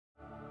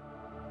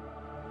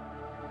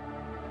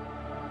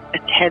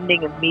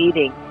attending a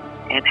meeting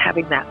and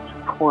having that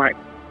support.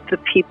 The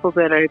people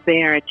that are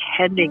there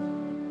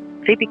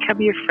attending, they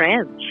become your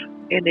friends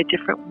in a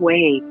different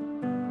way.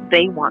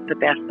 They want the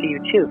best for you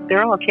too.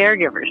 They're all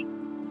caregivers.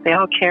 They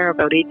all care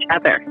about each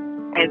other.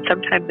 And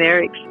sometimes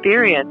their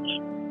experience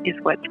is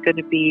what's going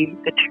to be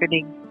the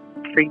turning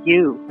for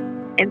you.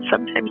 And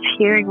sometimes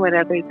hearing what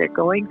others are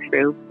going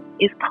through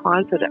is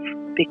positive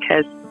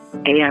because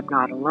A, I'm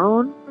not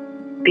alone.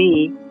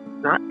 B,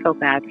 not so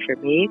bad for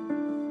me.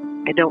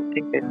 I don't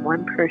think there's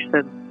one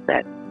person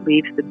that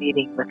leaves the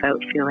meeting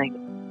without feeling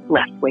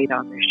less weight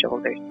on their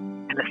shoulders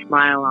and a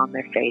smile on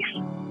their face.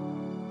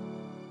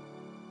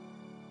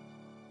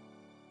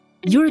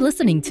 You're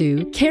listening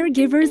to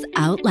Caregivers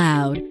Out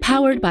Loud,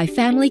 powered by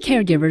Family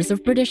Caregivers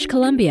of British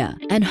Columbia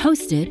and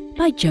hosted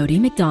by Jody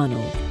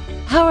McDonald.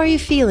 How are you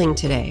feeling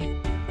today?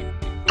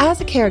 As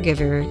a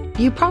caregiver,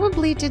 you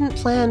probably didn't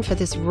plan for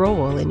this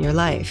role in your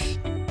life.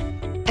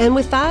 And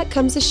with that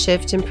comes a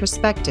shift in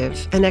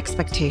perspective and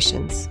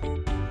expectations.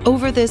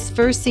 Over this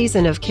first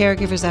season of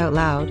Caregivers Out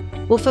Loud,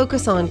 we'll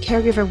focus on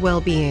caregiver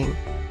well-being,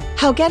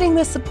 how getting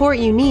the support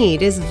you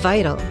need is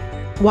vital,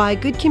 why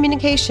good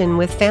communication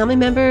with family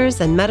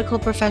members and medical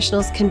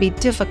professionals can be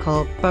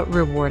difficult but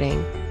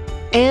rewarding.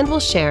 And we'll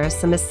share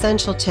some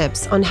essential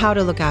tips on how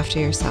to look after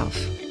yourself.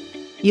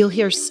 You'll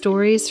hear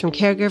stories from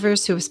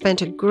caregivers who have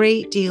spent a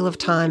great deal of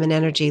time and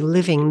energy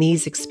living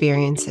these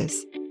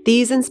experiences.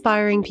 These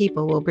inspiring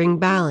people will bring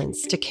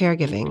balance to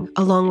caregiving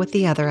along with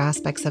the other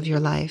aspects of your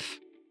life.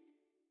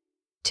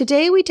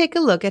 Today, we take a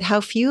look at how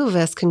few of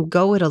us can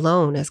go it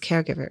alone as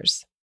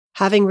caregivers.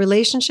 Having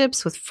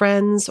relationships with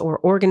friends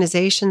or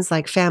organizations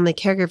like Family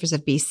Caregivers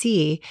of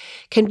BC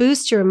can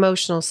boost your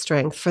emotional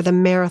strength for the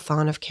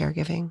marathon of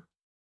caregiving.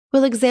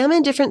 We'll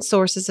examine different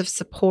sources of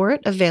support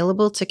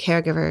available to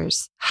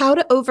caregivers, how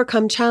to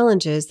overcome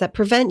challenges that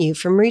prevent you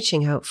from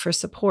reaching out for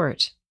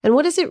support, and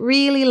what is it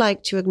really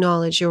like to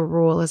acknowledge your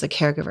role as a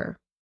caregiver.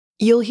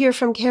 You'll hear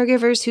from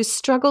caregivers who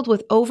struggled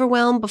with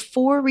overwhelm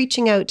before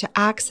reaching out to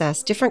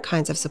access different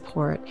kinds of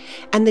support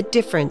and the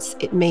difference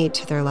it made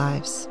to their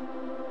lives.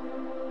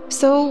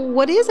 So,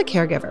 what is a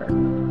caregiver?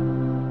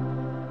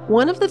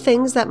 One of the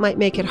things that might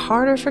make it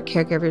harder for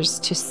caregivers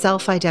to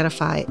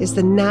self-identify is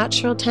the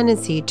natural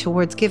tendency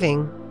towards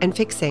giving and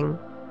fixing.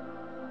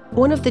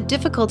 One of the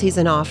difficulties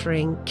in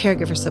offering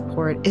caregiver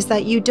support is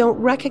that you don't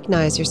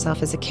recognize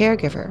yourself as a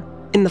caregiver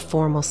in the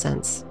formal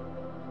sense.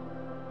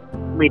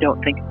 We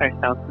don't think of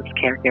ourselves as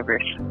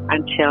caregivers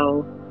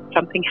until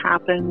something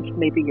happens.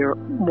 Maybe you're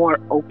more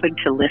open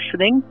to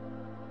listening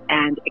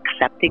and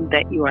accepting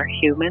that you are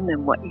human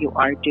and what you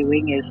are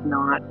doing is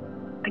not,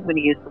 I'm going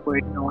to use the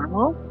word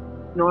normal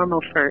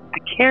for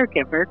a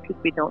caregiver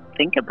because we don't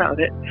think about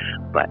it,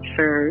 but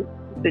for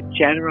the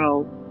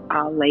general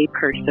lay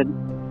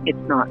person,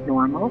 it's not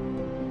normal.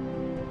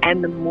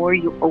 And the more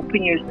you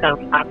open yourself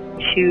up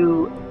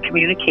to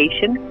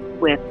communication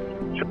with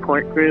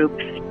support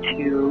groups,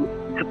 to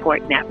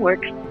support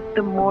networks,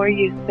 the more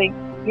you think,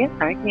 yeah,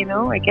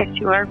 I guess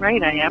you are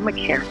right, I am a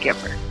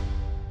caregiver.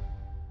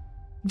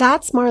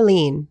 That's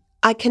Marlene.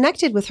 I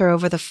connected with her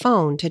over the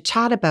phone to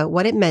chat about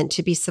what it meant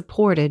to be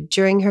supported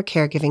during her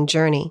caregiving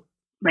journey.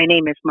 My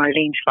name is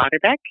Marlene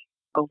Schlotterbeck.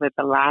 Over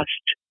the last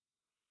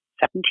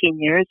 17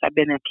 years, I've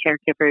been a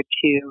caregiver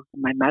to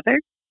my mother,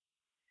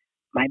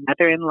 my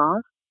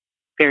mother-in-law,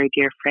 very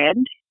dear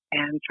friend,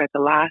 and for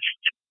the last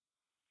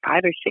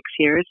 5 or 6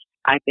 years,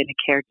 I've been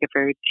a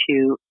caregiver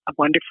to a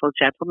wonderful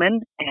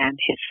gentleman and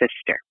his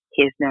sister.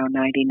 He is now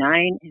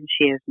 99 and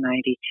she is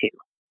 92.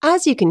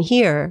 As you can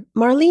hear,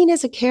 Marlene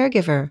is a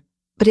caregiver,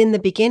 but in the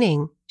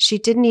beginning, she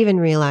didn't even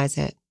realize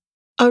it.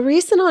 A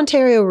recent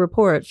Ontario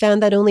report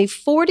found that only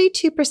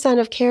 42%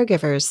 of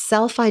caregivers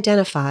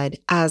self-identified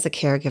as a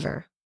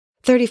caregiver.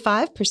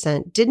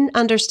 35% didn't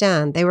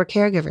understand they were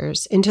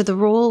caregivers until the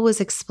role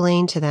was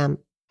explained to them.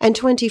 And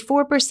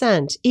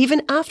 24%,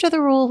 even after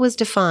the role was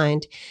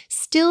defined,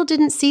 still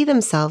didn't see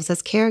themselves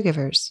as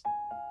caregivers.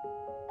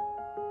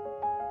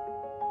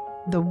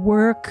 The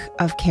work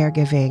of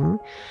caregiving,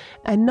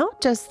 and not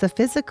just the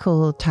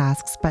physical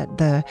tasks, but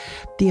the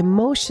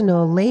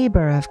emotional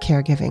labor of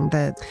caregiving,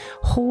 the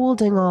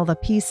holding all the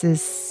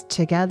pieces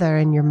together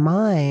in your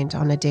mind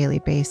on a daily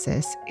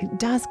basis, it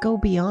does go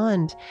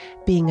beyond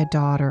being a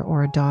daughter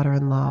or a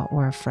daughter-in-law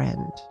or a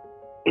friend.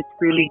 It's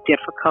really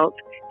difficult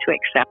to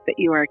accept that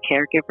you are a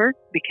caregiver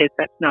because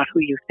that's not who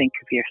you think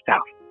of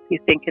yourself. You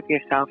think of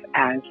yourself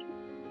as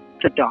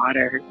the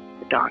daughter,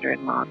 the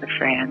daughter-in-law, the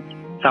friend,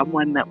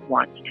 someone that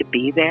wants to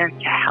be there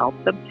to help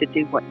them, to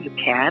do what you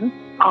can.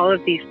 All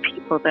of these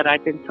people that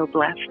I've been so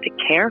blessed to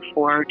care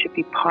for, to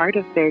be part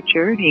of their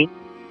journey,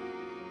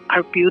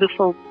 are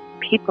beautiful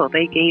people.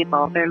 They gave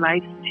all their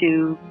lives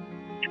to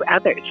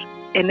others,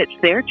 and it's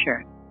their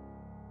turn.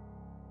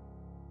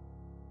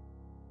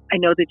 I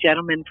know the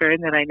gentleman,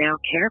 Vern, that I now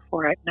care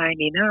for at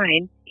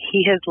 99,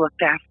 he has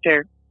looked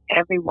after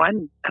every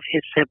one of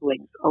his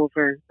siblings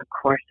over the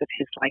course of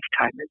his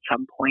lifetime at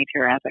some point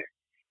or other.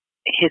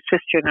 His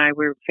sister and I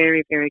were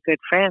very, very good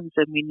friends,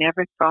 and we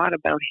never thought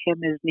about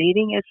him as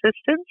needing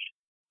assistance.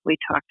 we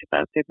talked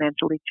about their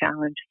mentally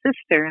challenged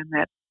sister and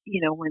that,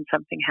 when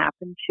something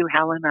happened to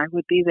Helen, I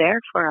would be there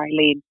for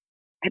Eileen.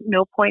 At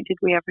no point did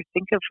we ever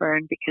think of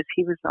Vern because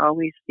he was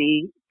always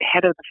the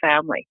head of the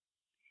family.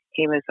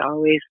 He was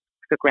always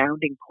the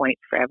grounding point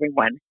for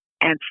everyone.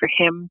 And for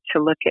him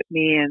to look at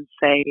me and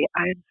say,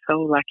 I'm so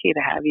lucky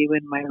to have you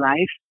in my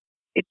life,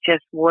 it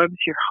just warms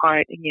your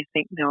heart and you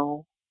think,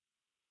 no,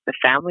 the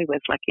family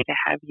was lucky to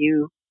have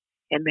you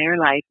in their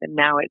life and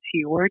now it's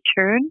your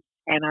turn.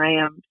 And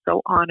I am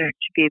so honored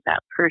to be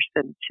that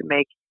person to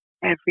make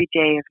every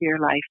day of your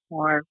life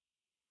more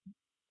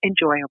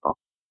enjoyable.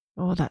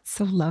 Oh, that's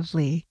so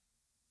lovely.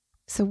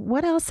 So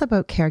what else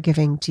about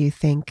caregiving do you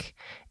think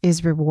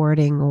is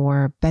rewarding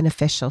or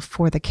beneficial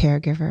for the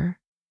caregiver?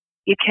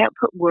 You can't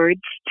put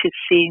words to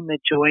seeing the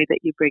joy that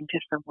you bring to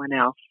someone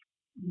else.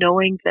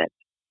 Knowing that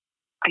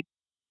I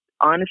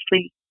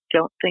honestly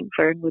don't think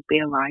Vern would be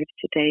alive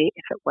today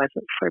if it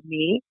wasn't for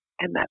me.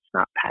 And that's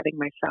not patting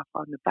myself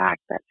on the back.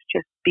 That's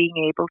just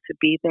being able to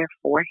be there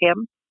for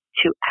him,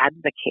 to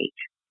advocate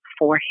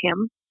for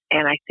him.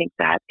 And I think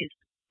that is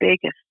the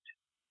biggest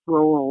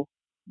role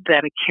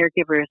that a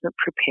caregiver isn't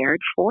prepared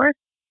for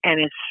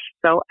and is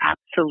so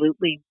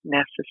absolutely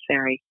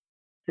necessary.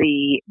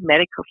 The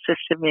medical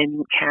system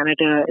in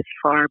Canada is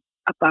far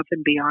above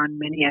and beyond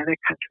many other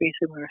countries,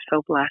 and we're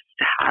so blessed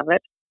to have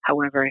it.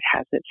 However, it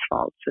has its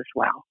faults as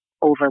well.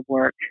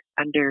 Overwork,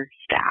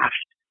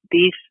 understaffed.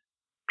 These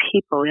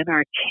people in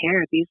our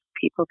care, these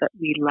people that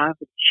we love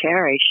and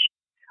cherish,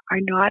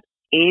 are not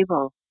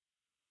able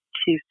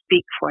to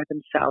speak for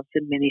themselves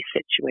in many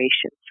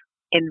situations.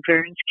 In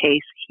Vern's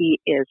case, he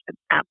is an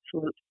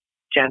absolute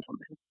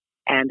gentleman.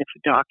 And if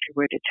a doctor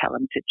were to tell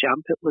him to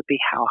jump, it would be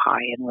how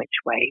high and which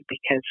way,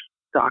 because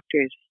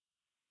doctors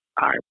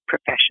are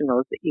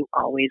professionals that you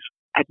always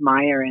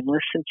admire and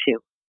listen to.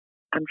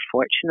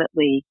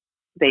 Unfortunately,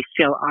 they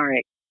still are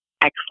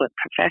excellent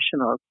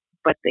professionals,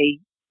 but they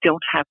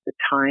don't have the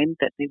time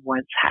that they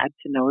once had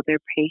to know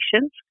their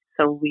patients.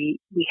 So we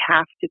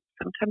have to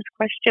sometimes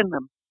question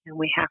them, and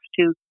we have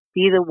to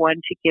be the one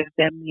to give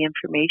them the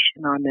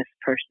information on this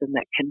person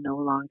that can no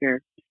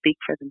longer speak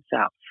for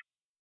themselves.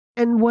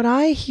 And what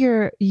I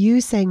hear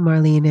you saying,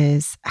 Marlene,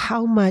 is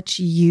how much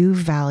you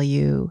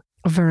value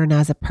Vern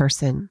as a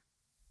person.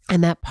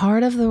 And that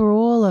part of the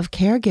role of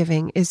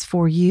caregiving is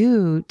for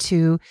you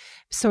to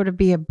sort of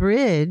be a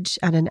bridge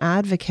and an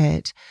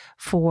advocate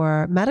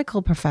for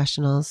medical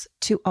professionals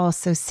to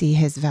also see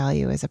his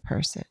value as a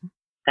person.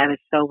 That is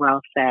so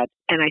well said.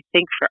 And I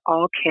think for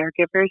all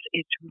caregivers,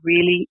 it's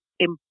really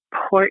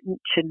important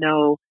to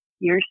know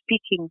you're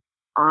speaking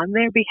on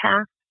their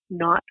behalf,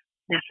 not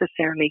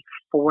necessarily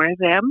for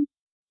them.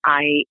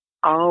 I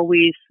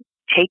always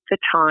take the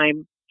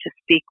time to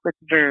speak with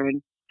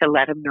Vern to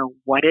let him know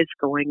what is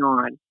going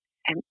on.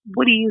 And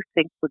what do you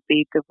think would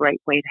be the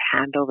right way to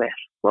handle this?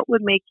 What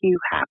would make you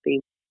happy?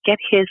 Get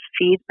his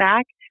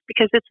feedback,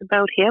 because it's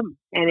about him.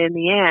 And in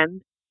the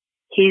end,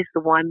 he's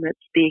the one that's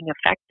being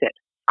affected.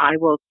 I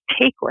will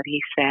take what he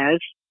says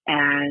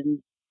and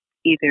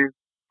either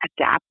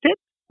adapt it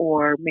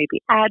or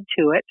maybe add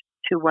to it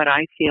to what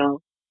I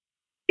feel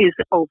is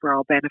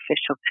overall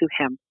beneficial to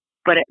him.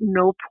 But at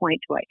no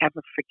point do I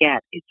ever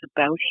forget it's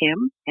about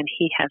him and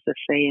he has a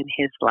say in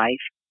his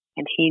life.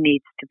 And he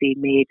needs to be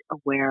made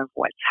aware of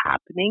what's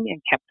happening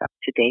and kept up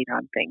to date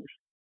on things.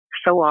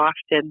 So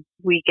often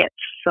we get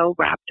so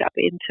wrapped up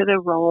into the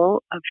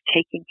role of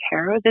taking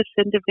care of this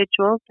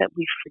individual that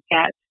we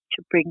forget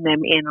to bring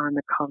them in on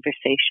the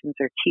conversations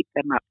or keep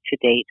them up to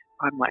date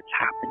on what's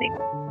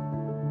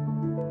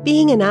happening.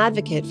 Being an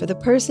advocate for the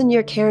person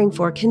you're caring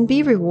for can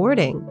be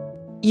rewarding.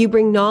 You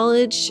bring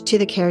knowledge to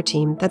the care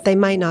team that they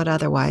might not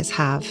otherwise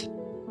have.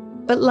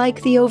 But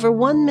like the over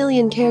 1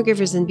 million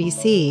caregivers in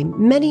BC,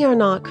 many are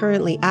not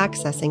currently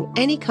accessing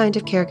any kind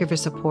of caregiver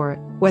support,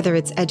 whether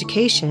it's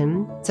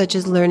education, such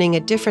as learning a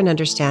different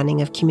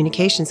understanding of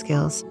communication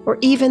skills, or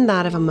even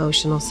that of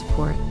emotional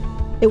support.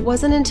 It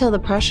wasn't until the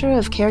pressure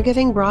of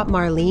caregiving brought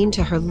Marlene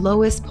to her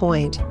lowest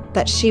point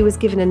that she was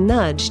given a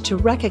nudge to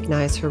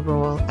recognize her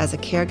role as a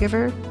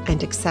caregiver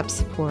and accept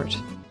support.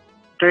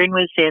 Vern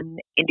was in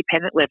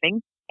independent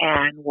living,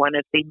 and one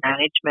of the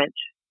management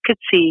could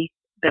see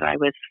that I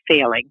was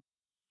failing.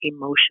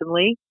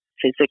 Emotionally,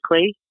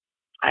 physically,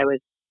 I was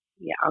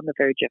on the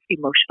verge of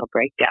emotional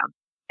breakdown.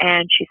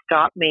 And she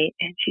stopped me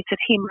and she said,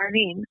 "Hey,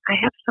 Marlene, I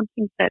have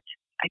something that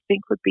I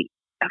think would be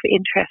of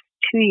interest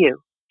to you."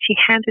 She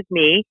handed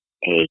me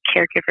a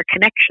Caregiver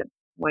Connection,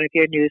 one of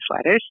your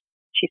newsletters.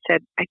 She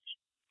said, "I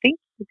think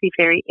you'd be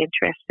very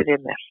interested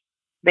in this.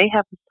 They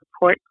have a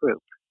support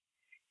group,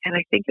 and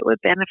I think it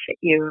would benefit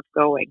you of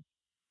going."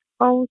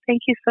 "Oh,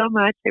 thank you so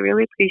much. I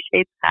really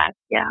appreciate that.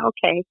 Yeah,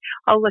 okay.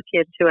 I'll look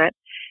into it."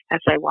 As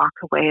I walk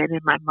away, and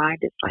in my mind,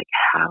 it's like,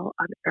 how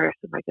on earth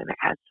am I going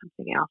to add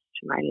something else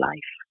to my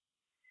life?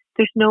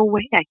 There's no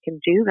way I can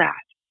do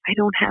that. I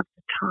don't have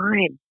the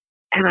time.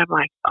 And I'm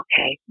like,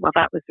 okay, well,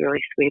 that was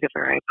really sweet of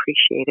her. I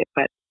appreciate it,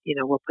 but,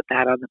 we'll put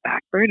that on the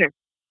back burner.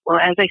 Well,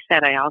 as I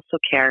said, I also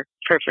care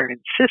for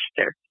Vern's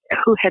sister.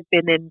 who had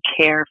been in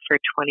care for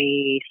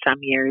 20 some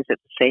years at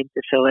the same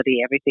facility.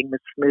 Everything was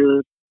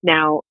smooth.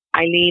 Now,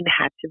 Eileen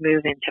had to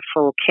move into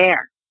full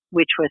care,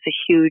 which was a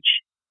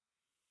huge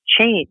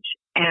change.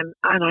 And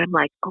I'm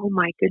like, oh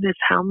my goodness,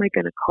 how am I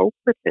going to cope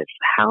with this?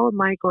 How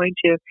am I going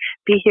to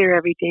be here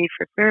every day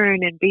for Vern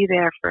and be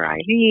there for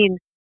Eileen?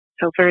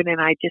 So Vern and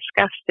I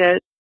discussed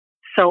it.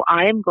 So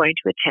I am going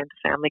to attend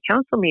family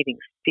council meetings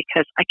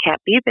because I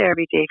can't be there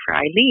every day for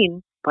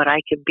Eileen, but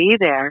I can be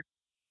there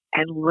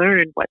and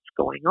learn what's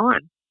going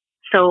on.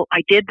 So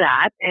I did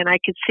that, and I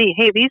could see,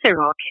 hey, these are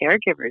all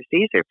caregivers.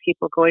 These are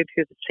people going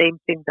through the same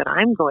thing that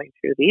I'm going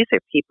through. These are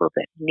people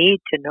that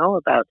need to know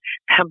about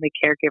Family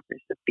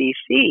Caregivers of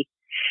BC.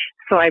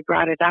 So I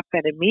brought it up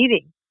at a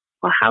meeting.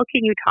 Well, how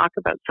can you talk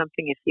about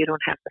something if you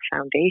don't have the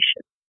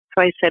foundation?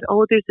 So I said,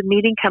 oh, there's a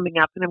meeting coming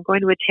up, and I'm going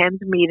to attend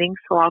the meeting,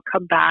 so I'll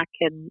come back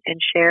and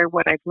share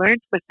what I've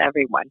learned with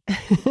everyone.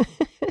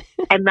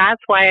 And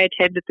that's why I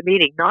attended the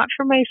meeting, not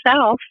for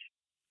myself,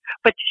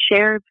 but to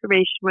share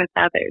information with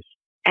others.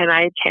 And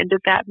I attended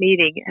that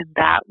meeting, and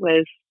that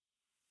was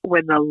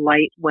when the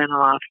light went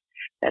off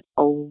that,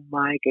 oh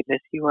my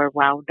goodness, you are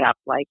wound up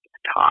like a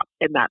top.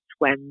 And that's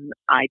when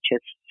I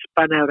just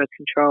spun out of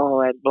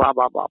control and blah,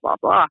 blah, blah, blah,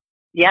 blah.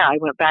 Yeah, I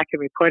went back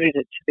and reported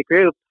it to the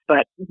group.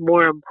 But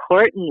more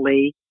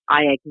importantly,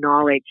 I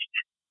acknowledged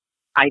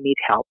I need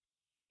help.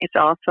 It's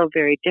also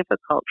very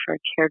difficult for a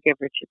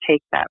caregiver to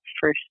take that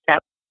first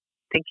step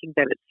thinking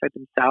that it's for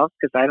themselves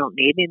because I don't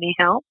need any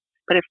help.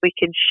 But if we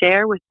can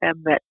share with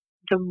them that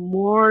the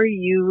more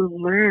you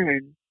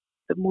learn,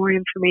 the more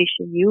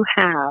information you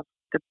have,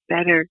 the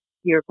better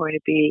you're going to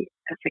be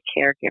as a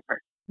caregiver.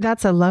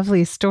 That's a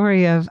lovely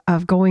story of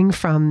going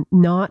from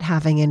not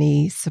having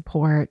any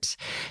support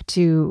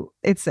to,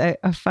 it's a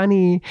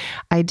funny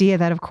idea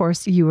that, of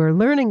course, you were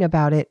learning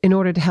about it in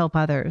order to help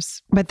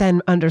others, but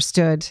then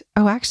understood,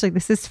 oh, actually,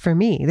 this is for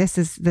me. This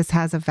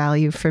has a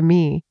value for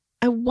me.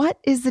 And what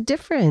is the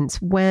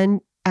difference when,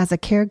 as a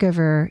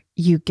caregiver,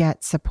 you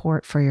get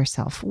support for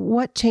yourself?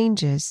 What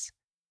changes?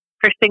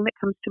 First thing that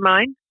comes to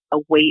mind, a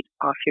weight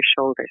off your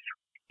shoulders.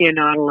 You're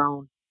not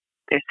alone.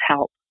 There's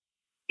help.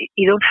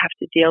 You don't have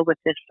to deal with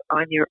this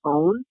on your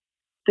own.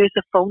 There's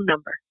a phone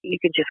number you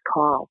can just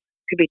call.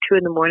 It could be 2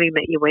 a.m.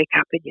 that you wake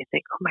up and you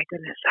think, oh my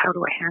goodness, how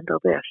do I handle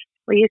this?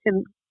 Well, you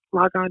can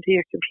log onto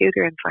your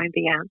computer and find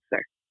the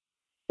answer.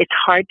 It's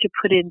hard to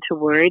put into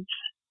words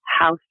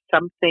how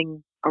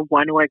something or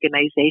one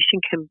organization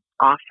can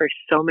offer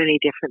so many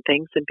different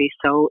things and be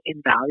so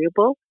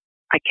invaluable.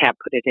 I can't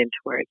put it into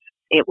words.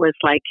 It was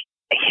like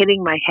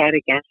hitting my head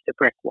against a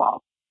brick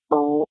wall.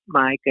 Oh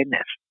my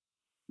goodness.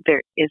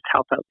 There is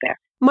help out there.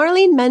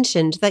 Marlene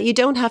mentioned that you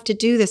don't have to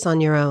do this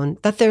on your own,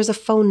 that there's a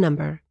phone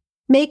number.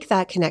 Make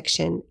that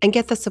connection and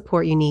get the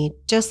support you need,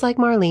 just like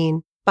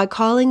Marlene, by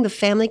calling the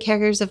Family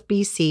Caregivers of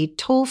BC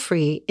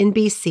toll-free in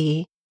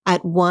BC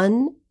at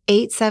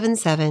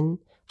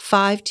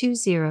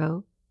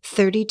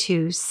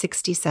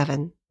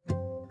 1-877-520-3267.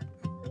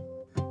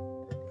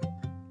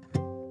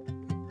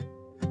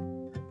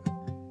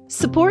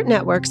 Support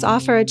networks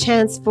offer a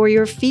chance for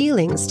your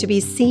feelings to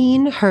be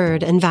seen,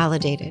 heard, and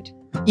validated.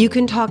 You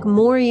can talk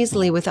more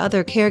easily with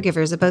other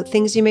caregivers about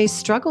things you may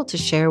struggle to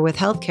share with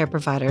healthcare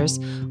providers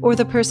or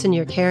the person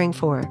you're caring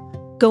for.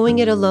 Going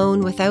it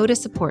alone without a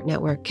support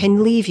network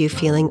can leave you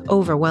feeling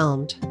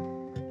overwhelmed.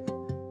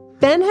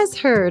 Ben has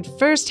heard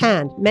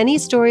firsthand many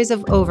stories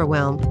of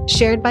overwhelm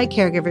shared by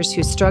caregivers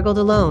who struggled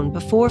alone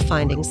before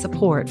finding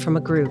support from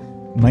a group.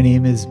 My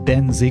name is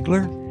Ben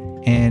Ziegler,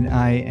 and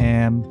I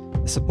am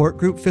a support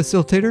group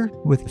facilitator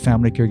with the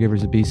Family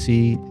Caregivers of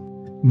BC.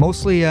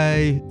 Mostly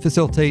I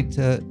facilitate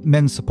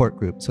men's support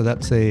group. So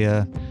that's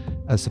a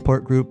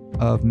support group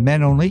of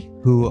men only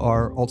who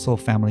are also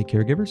family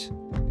caregivers.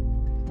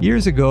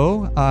 Years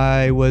ago,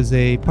 I was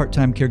a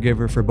part-time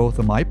caregiver for both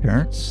of my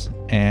parents,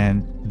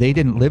 and they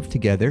didn't live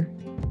together.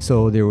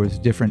 So there was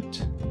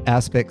different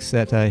aspects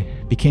that I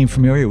became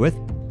familiar with.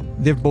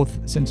 They've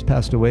both since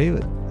passed away.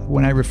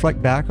 When I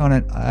reflect back on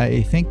it,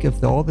 I think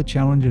of all the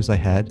challenges I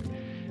had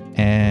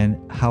and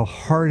how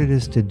hard it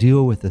is to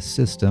deal with the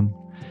system.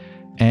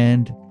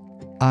 And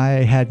I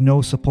had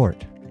no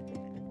support.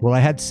 Well, I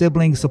had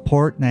sibling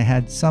support and I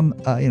had some,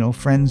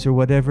 friends or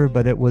whatever,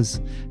 but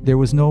there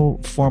was no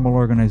formal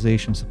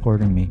organization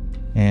supporting me.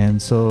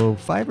 And so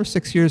 5 or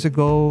 6 years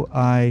ago,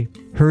 I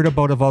heard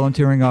about a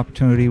volunteering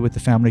opportunity with the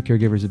Family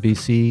Caregivers of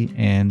BC,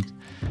 and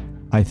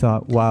I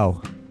thought,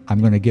 wow, I'm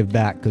going to give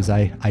back because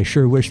I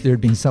sure wish there'd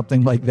been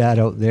something like that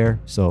out there.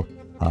 So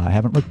I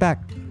haven't looked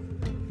back.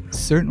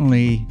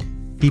 Certainly,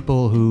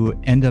 people who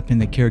end up in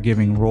the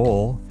caregiving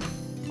role,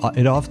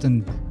 it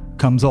often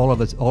comes all of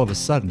a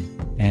sudden,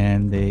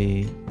 and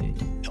they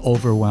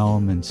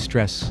overwhelm and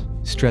stress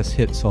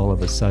hits all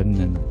of a sudden,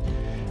 and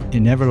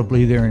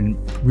inevitably they're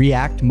in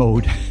react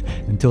mode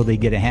until they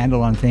get a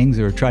handle on things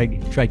or try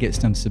get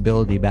some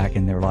stability back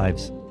in their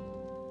lives.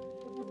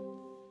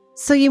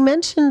 So you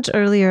mentioned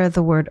earlier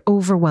the word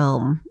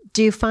overwhelm.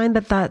 Do you find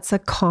that that's a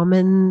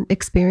common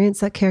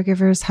experience that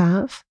caregivers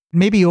have?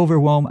 Maybe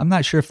overwhelm. I'm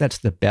not sure if that's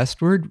the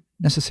best word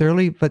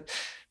necessarily, but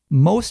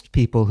most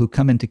people who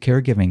come into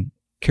caregiving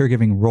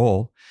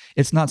role,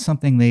 it's not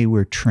something they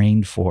were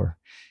trained for.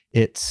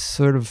 It's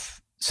sort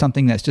of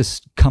something that's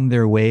just come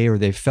their way, or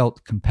they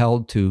felt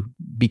compelled to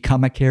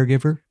become a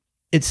caregiver.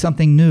 It's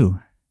something new.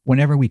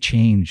 Whenever we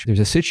change, there's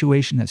a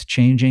situation that's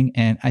changing,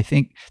 and I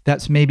think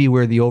that's maybe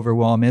where the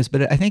overwhelm is.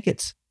 But I think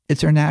it's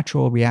our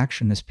natural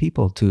reaction as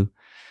people to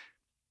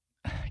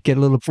get a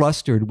little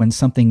flustered when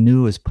something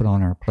new is put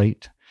on our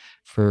plate.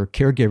 For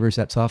caregivers,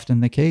 that's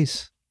often the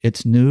case.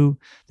 It's new.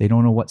 They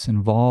don't know what's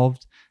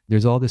involved.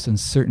 There's all this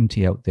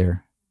uncertainty out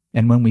there.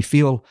 And when we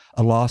feel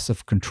a loss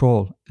of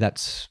control,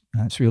 that's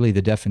really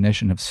the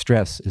definition of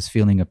stress, is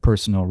feeling a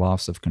personal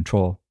loss of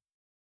control.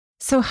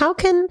 So how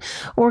can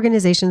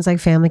organizations like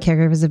Family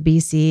Caregivers of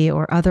BC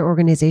or other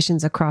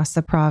organizations across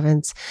the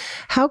province,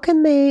 how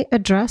can they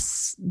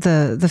address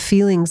the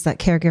feelings that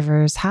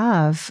caregivers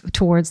have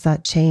towards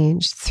that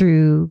change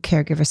through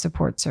caregiver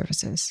support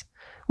services?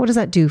 What does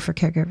that do for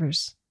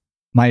caregivers?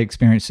 My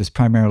experience is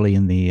primarily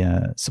in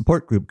the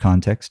support group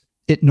context.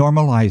 It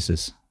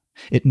normalizes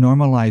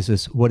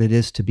what it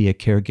is to be a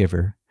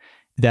caregiver.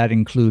 That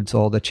includes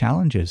all the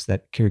challenges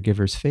that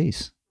caregivers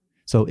face.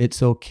 So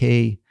it's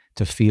okay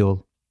to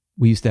feel,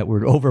 we use that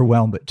word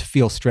overwhelmed, but to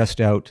feel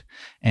stressed out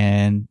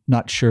and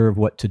not sure of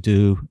what to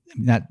do.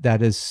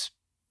 That is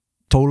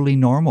totally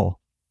normal.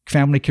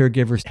 Family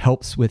Caregivers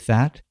helps with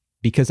that,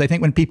 because I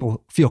think when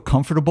people feel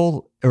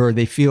comfortable, or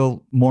they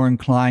feel more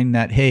inclined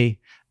that, hey,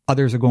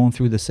 others are going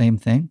through the same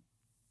thing,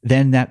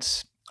 then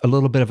that's a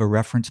little bit of a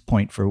reference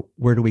point for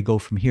where do we go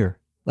from here?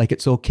 Like,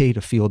 it's okay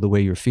to feel the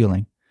way you're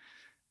feeling.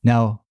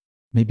 Now,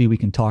 maybe we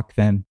can talk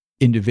then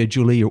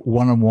individually or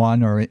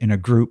one-on-one or in a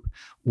group.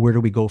 Where do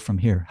we go from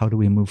here? How do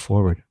we move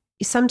forward?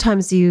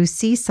 Sometimes you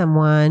see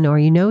someone or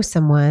you know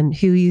someone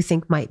who you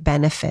think might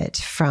benefit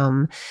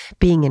from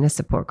being in a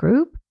support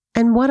group.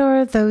 And what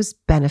are those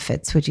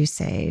benefits, would you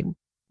say?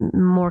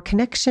 More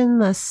connection,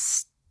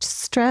 less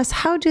stress?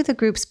 How do the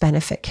groups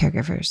benefit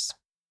caregivers?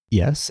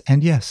 Yes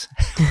and yes.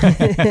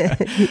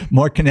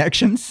 More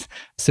connections.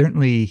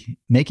 Certainly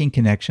making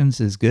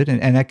connections is good.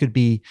 And that could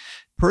be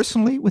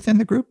personally within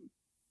the group.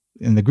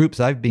 In the groups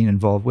I've been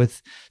involved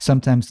with,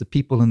 sometimes the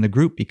people in the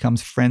group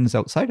becomes friends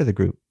outside of the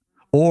group.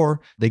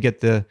 Or they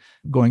get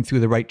going through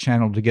the right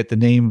channel to get the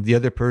name of the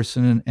other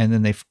person, and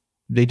then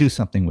they do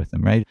something with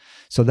them, right?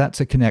 So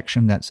that's a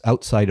connection that's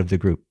outside of the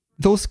group.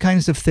 Those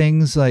kinds of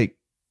things like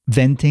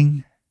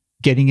venting,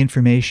 getting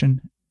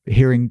information,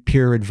 hearing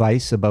peer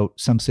advice about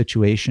some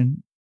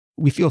situation.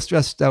 We feel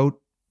stressed out,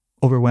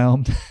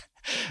 overwhelmed,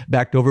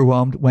 backed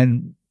overwhelmed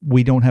when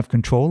we don't have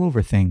control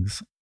over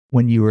things.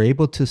 When you are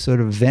able to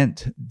sort of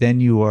vent, then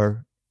you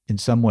are in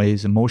some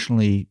ways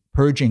emotionally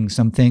purging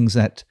some things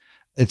that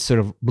it's sort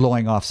of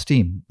blowing off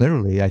steam.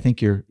 Literally, I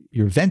think you're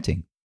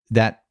venting.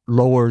 That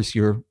lowers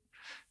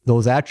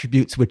those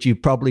attributes which you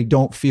probably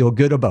don't feel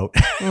good about.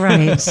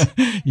 Right.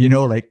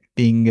 Like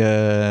being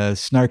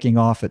snarking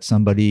off at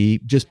somebody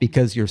just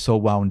because you're so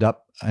wound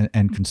up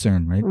and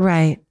concerned, right?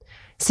 Right.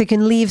 So you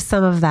can leave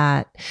some of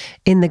that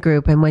in the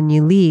group, and when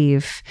you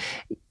leave,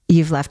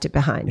 you've left it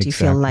behind. Exactly. You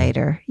feel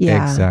lighter.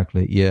 Yeah.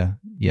 Exactly.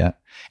 Yeah.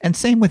 And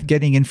same with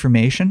getting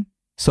information.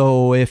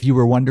 So if you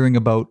were wondering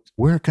about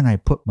where can I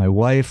put my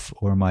wife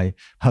or my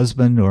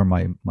husband or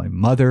my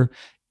mother,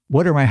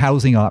 what are my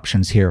housing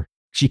options here?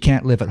 She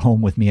can't live at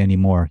home with me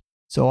anymore.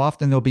 So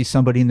often there'll be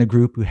somebody in the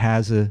group who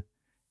has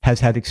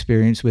had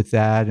experience with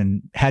that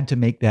and had to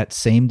make that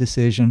same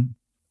decision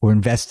or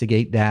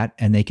investigate that,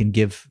 and they can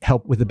give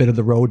help with a bit of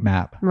the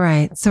roadmap.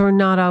 Right. So we're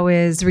not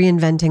always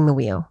reinventing the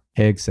wheel.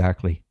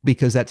 Exactly.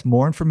 Because that's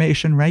more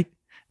information, right?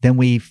 Then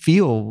we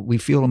feel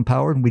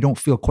empowered, and we don't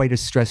feel quite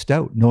as stressed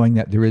out knowing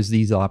that there is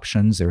these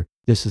options, or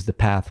this is the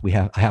path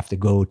I have to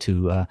go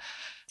to,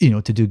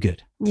 to do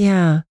good.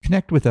 Yeah.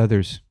 Connect with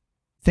others.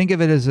 Think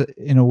of it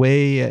in a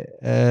way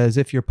as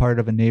if you're part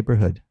of a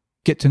neighborhood.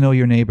 Get to know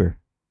your neighbor.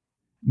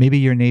 Maybe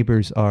your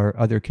neighbors are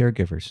other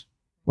caregivers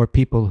or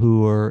people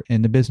who are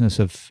in the business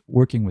of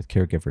working with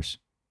caregivers,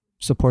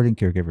 supporting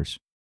caregivers.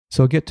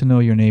 So get to know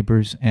your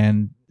neighbors,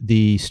 and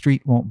the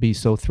street won't be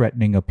so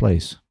threatening a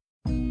place.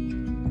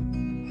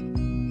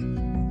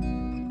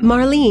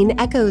 Marlene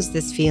echoes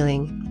this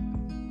feeling.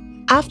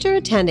 After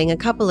attending a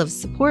couple of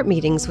support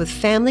meetings with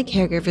Family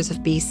Caregivers of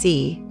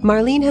BC,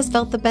 Marlene has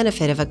felt the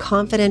benefit of a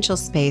confidential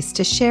space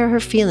to share her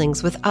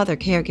feelings with other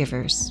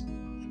caregivers.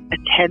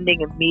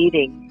 Attending a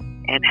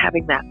meeting and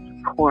having that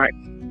support.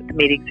 The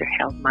meetings are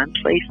held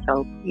monthly,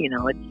 so,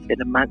 it's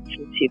been a month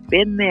since you've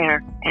been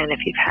there. And if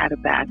you've had a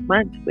bad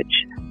month,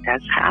 which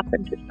does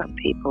happen to some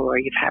people, or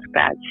you've had a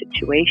bad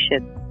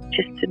situation,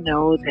 just to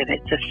know that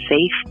it's a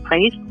safe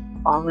place.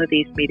 All of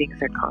these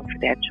meetings are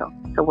confidential.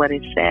 So what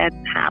is said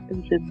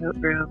happens in the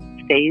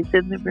room, stays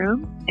in the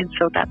room. And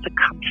so that's a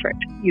comfort.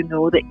 You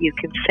know that you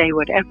can say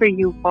whatever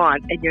you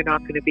want and you're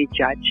not going to be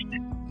judged.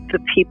 The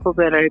people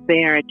that are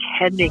there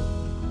attending,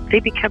 they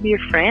become your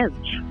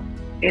friends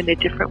in a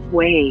different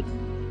way.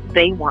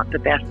 They want the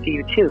best for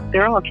you too.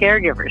 They're all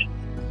caregivers.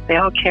 They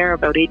all care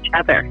about each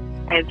other.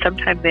 And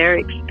sometimes their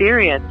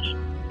experience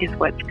is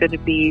what's going to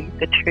be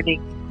the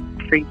turning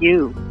for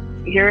you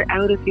you're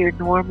out of your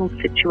normal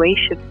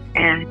situation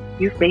and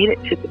you've made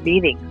it to the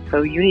meeting.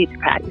 So you need to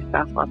pat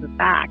yourself on the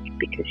back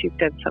because you've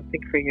done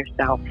something for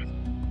yourself.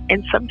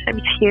 And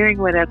sometimes hearing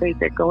what others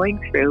are going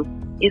through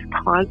is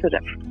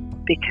positive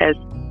because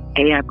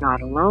A, I'm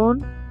not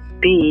alone,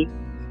 B,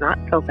 not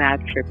so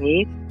bad for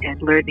me,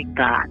 and learning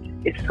that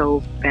is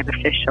so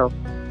beneficial.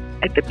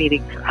 At the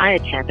meetings I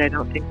attend, I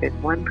don't think there's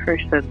one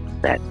person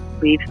that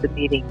leaves the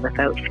meeting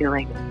without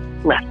feeling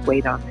less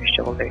weight on their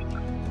shoulders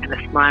and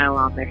a smile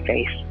on their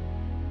face.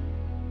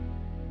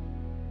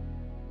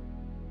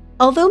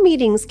 Although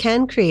meetings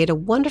can create a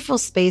wonderful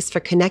space for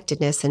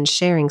connectedness and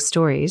sharing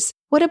stories,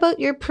 what about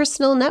your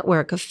personal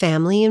network of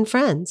family and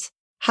friends?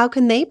 How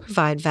can they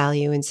provide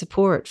value and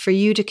support for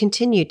you to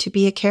continue to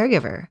be a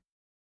caregiver?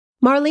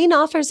 Marlene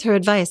offers her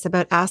advice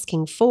about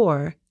asking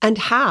for and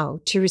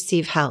how to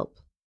receive help.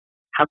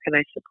 How can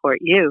I support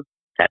you?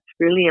 That's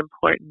really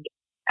important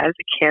as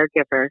a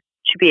caregiver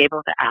to be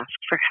able to ask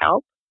for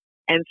help.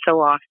 And so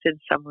often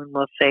someone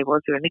will say, well,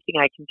 is there anything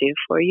I can do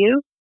for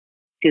you?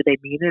 Do they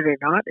mean it or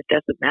not? It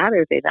doesn't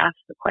matter. They've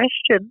asked the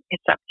question.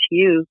 It's up to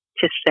you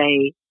to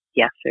say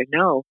yes or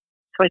no.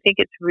 So I think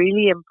it's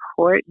really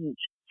important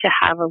to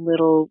have a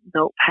little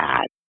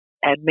notepad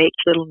and make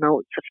little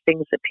notes of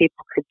things that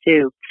people could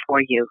do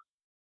for you.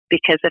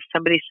 Because if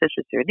somebody says,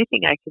 is there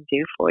anything I can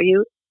do for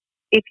you?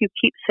 If you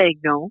keep saying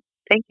no,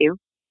 thank you,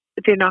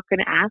 but they're not going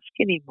to ask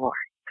anymore.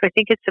 So I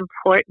think it's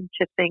important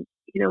to think,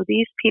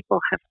 these people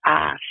have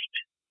asked.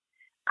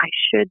 I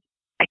should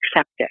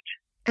accept it.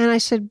 And I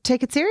should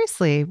take it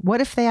seriously.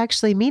 What if they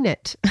actually mean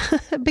it?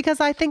 Because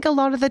I think a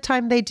lot of the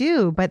time they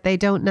do, but they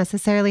don't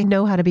necessarily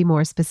know how to be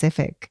more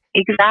specific.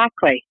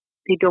 Exactly.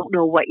 They don't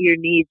know what your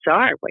needs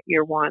are, what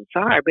your wants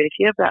are. But if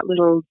you have that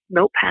little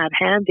notepad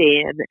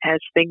handy and as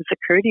things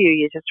occur to you,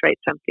 you just write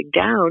something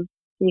down,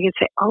 and you can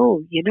say,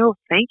 oh,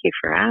 thank you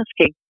for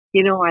asking.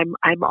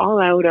 I'm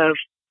all out of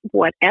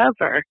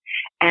whatever,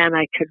 and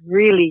I could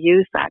really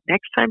use that.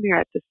 Next time you're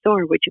at the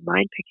store, would you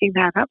mind picking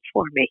that up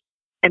for me?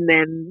 And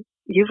then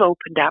you've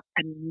opened up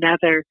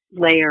another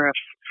layer of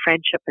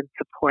friendship and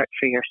support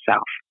for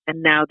yourself.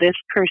 And now this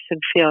person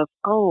feels,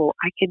 oh,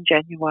 I can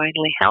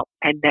genuinely help.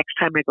 And next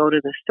time I go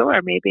to the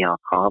store, maybe I'll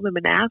call them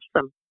and ask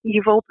them.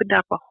 You've opened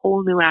up a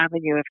whole new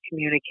avenue of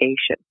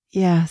communication.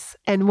 Yes.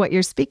 And what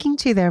you're speaking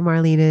to there,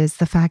 Marlene, is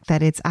the fact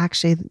that it's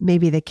actually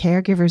maybe the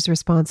caregiver's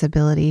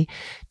responsibility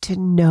to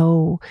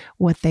know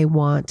what they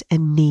want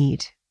and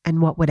need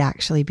and what would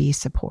actually be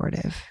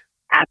supportive.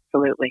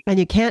 Absolutely. And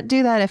you can't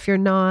do that if you're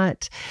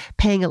not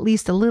paying at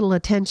least a little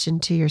attention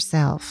to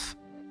yourself.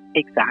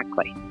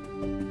 Exactly.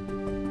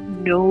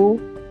 Know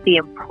the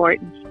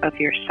importance of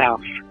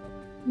yourself.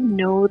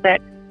 Know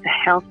that the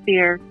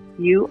healthier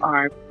you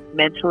are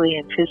mentally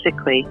and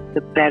physically,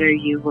 the better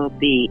you will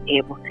be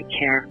able to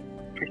care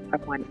for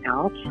someone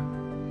else.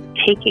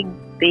 Taking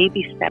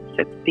baby steps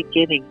at the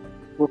beginning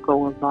will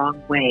go a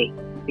long way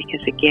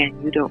because, again,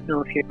 you don't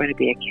know if you're going to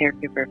be a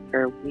caregiver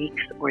for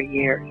weeks or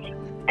years.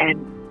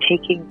 And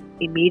taking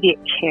immediate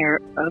care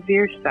of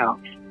yourself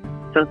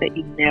so that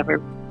you never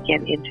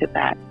get into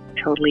that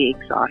totally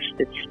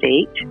exhausted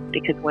state,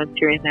 because once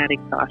you're in that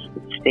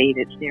exhausted state,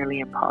 it's nearly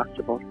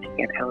impossible to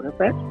get out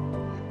of it.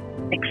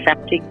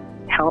 Accepting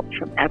help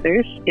from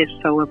others is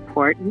so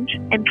important,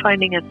 and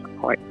finding a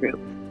support group.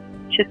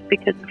 Just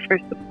because the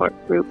first support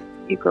group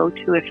you go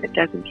to, if it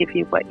doesn't give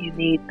you what you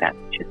need, that's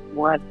just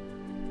one.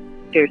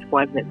 There's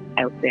one that's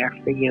out there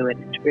for you,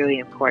 and it's really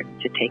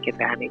important to take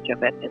advantage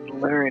of it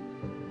and learn.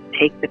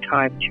 Take the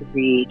time to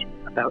read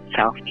about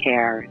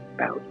self-care,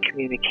 about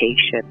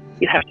communication.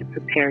 You have to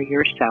prepare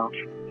yourself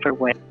for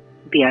what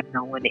the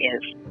unknown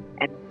is,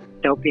 and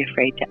don't be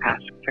afraid to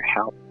ask for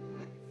help.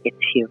 It's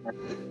human.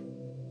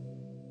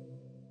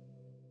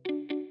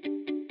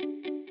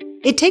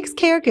 It takes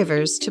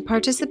caregivers to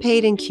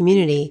participate in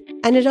community,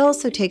 and it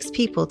also takes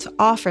people to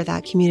offer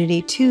that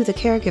community to the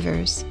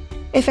caregivers.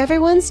 If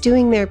everyone's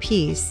doing their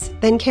piece,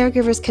 then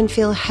caregivers can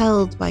feel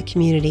held by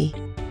community.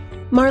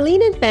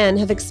 Marlene and Ben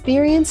have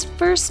experienced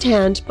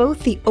firsthand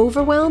both the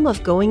overwhelm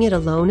of going it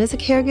alone as a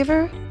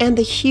caregiver and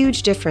the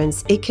huge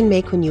difference it can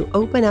make when you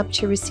open up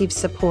to receive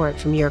support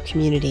from your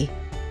community.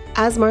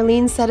 As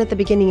Marlene said at the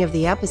beginning of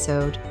the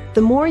episode,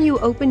 the more you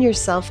open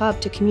yourself up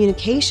to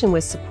communication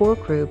with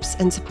support groups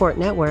and support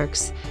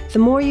networks, the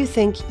more you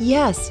think,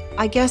 yes,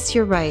 I guess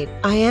you're right,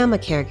 I am a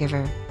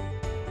caregiver.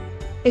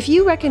 If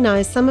you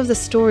recognize some of the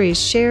stories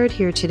shared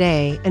here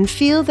today and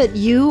feel that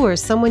you or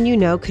someone you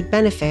know could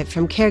benefit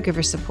from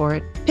caregiver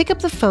support, pick up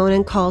the phone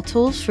and call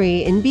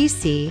toll-free in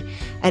BC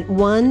at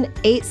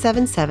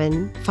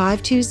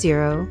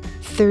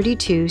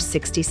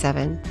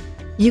 1-877-520-3267.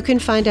 You can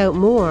find out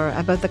more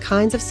about the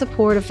kinds of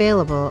support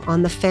available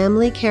on the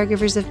Family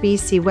Caregivers of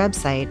BC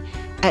website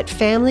at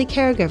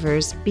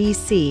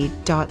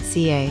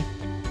familycaregiversbc.ca.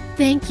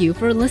 Thank you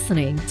for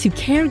listening to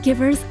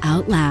Caregivers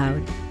Out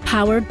Loud,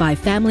 powered by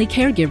Family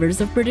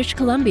Caregivers of British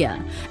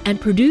Columbia and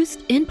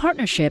produced in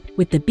partnership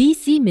with the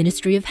BC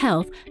Ministry of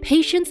Health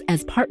Patients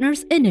as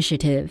Partners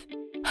Initiative.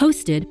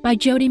 Hosted by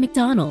Jody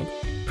McDonald.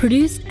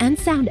 Produced and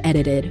sound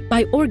edited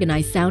by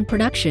Organized Sound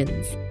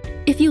Productions.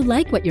 If you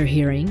like what you're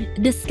hearing,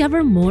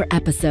 discover more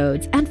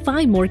episodes and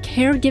find more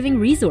caregiving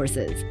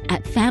resources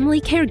at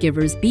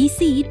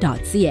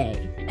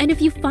familycaregiversbc.ca. And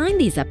if you find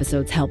these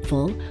episodes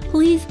helpful,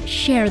 please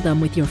share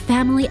them with your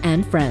family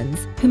and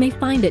friends who may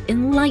find it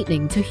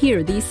enlightening to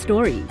hear these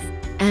stories.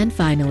 And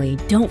finally,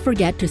 don't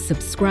forget to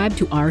subscribe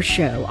to our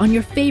show on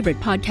your favorite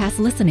podcast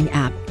listening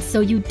app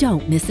so you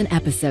don't miss an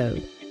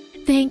episode.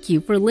 Thank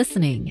you for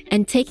listening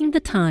and taking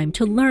the time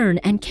to learn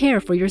and care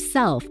for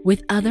yourself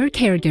with other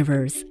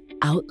caregivers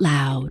out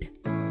loud.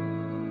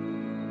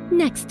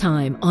 Next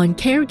time on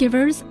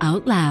Caregivers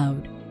Out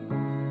Loud.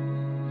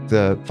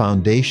 The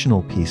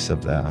foundational piece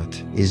of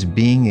that is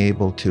being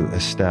able to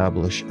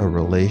establish a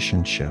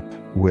relationship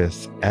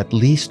with at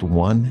least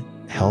one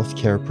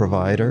healthcare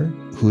provider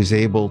who's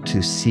able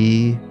to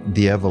see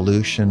the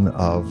evolution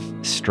of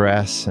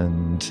stress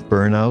and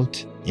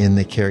burnout in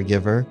the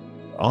caregiver.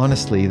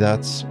 Honestly,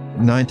 that's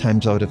 9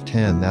 times out of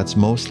 10, that's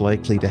most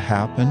likely to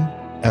happen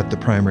at the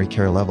primary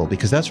care level,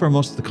 because that's where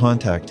most of the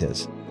contact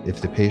is. If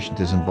the patient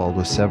is involved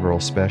with several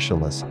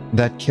specialists,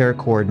 that care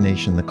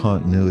coordination, the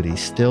continuity,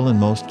 still in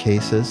most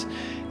cases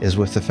is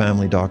with the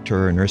family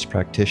doctor or nurse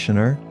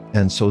practitioner.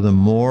 And so the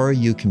more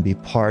you can be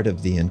part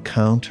of the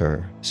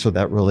encounter so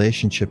that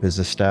relationship is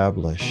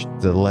established,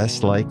 the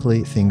less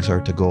likely things are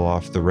to go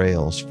off the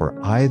rails for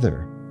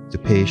either the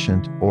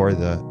patient or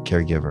the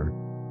caregiver.